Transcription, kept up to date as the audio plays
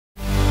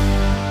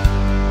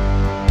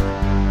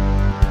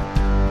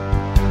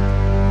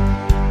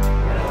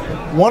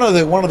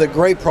one of the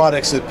great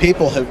products that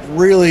people have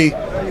really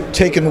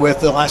taken with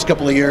the last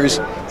couple of years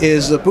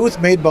is the booth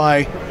made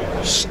by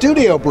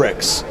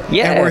StudioBricks.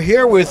 Yeah. And we're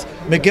here with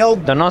Miguel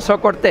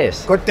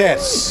Cortes.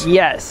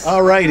 Yes.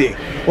 All righty.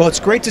 Well, it's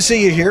great to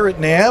see you here at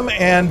NAMM,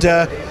 and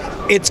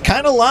it's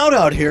kind of loud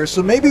out here,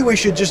 so maybe we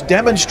should just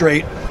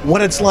demonstrate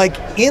what it's like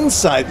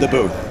inside the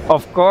booth.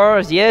 Of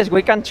course, yes,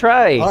 we can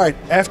try. All right,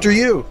 after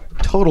you.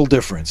 Total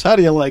difference. How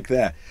do you like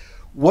that?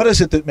 What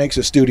is it that makes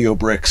a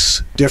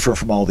StudioBricks different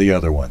from all the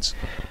other ones?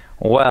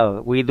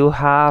 Well, we do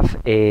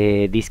have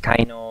this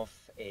kind of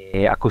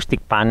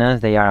acoustic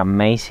panels. They are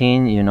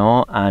amazing, you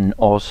know, and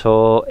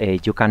also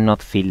you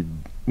cannot feel,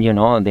 you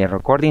know, the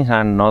recordings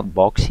are not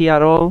boxy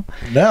at all.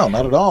 No,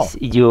 not at all.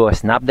 You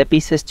snap the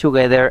pieces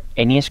together,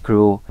 any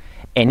screw,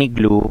 any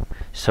glue.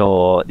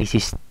 So this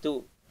is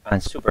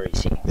super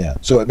easy. Yeah,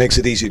 so it makes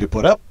it easy to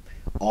put up,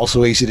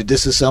 also easy to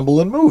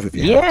disassemble and move if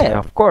you have to. Yeah,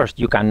 of course.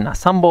 You can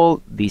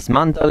assemble,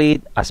 dismantle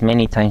it as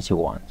many times you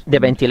want. The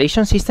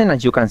ventilation system,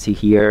 as you can see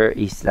here,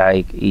 is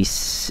a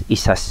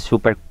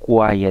super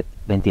quiet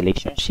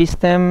ventilation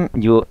system.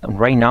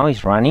 Right now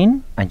is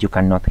running and you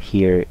cannot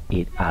hear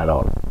it at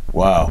all.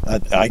 Wow,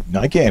 I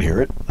can't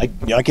hear it. I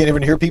can't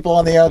even hear people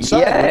on the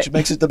outside, which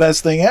makes it the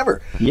best thing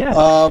ever.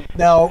 Yeah.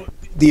 Now,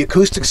 the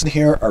acoustics in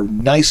here are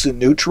nice and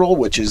neutral,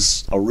 which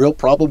is a real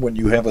problem when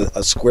you have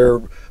a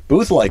square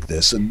booth like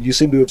this, and you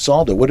seem to have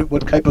solved it.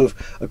 What type of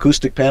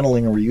acoustic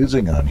paneling are we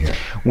using on here?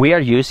 We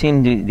are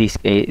using this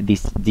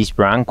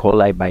brand called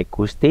Live by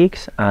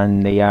Acoustics,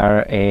 and they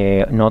are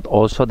not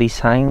also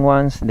design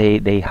ones.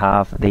 They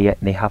have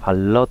a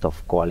lot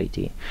of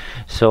quality.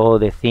 So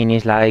the thing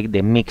is like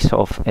the mix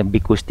of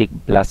acoustic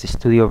plus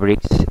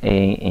StudioBricks,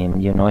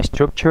 you know,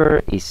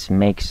 structure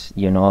makes,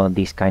 you know,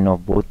 this kind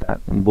of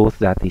booth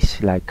that is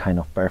like kind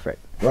of perfect.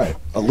 Right.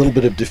 A little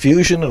bit of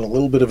diffusion and a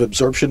little bit of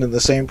absorption in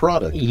the same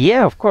product.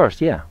 Yeah, of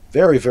course, yeah.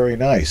 Very, very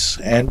nice.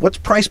 And what's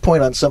price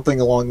point on something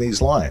along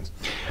these lines?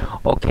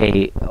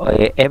 Okay,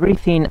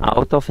 everything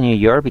out of New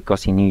York,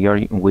 because in New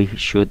York we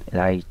should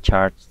like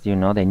charge, you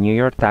know, the New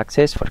York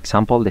taxes. For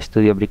example, the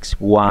StudioBricks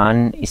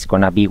one is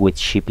gonna be with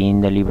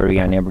shipping, delivery,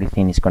 and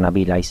everything is gonna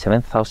be like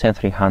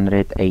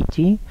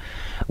 7,380.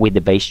 With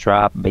the bass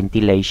trap,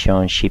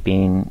 ventilation,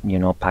 shipping, you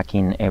know,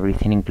 packing,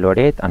 everything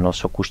included, and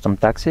also custom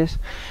taxes.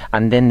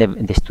 And then the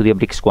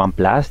StudioBricks One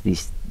Plus,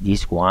 this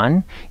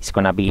one is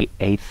gonna be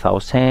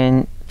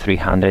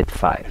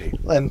 8,305.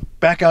 And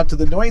back out to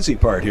the noisy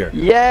part here.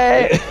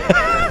 Yay!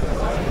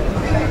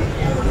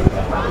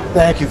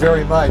 Thank you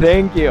very much.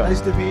 Thank you.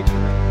 Nice to meet you.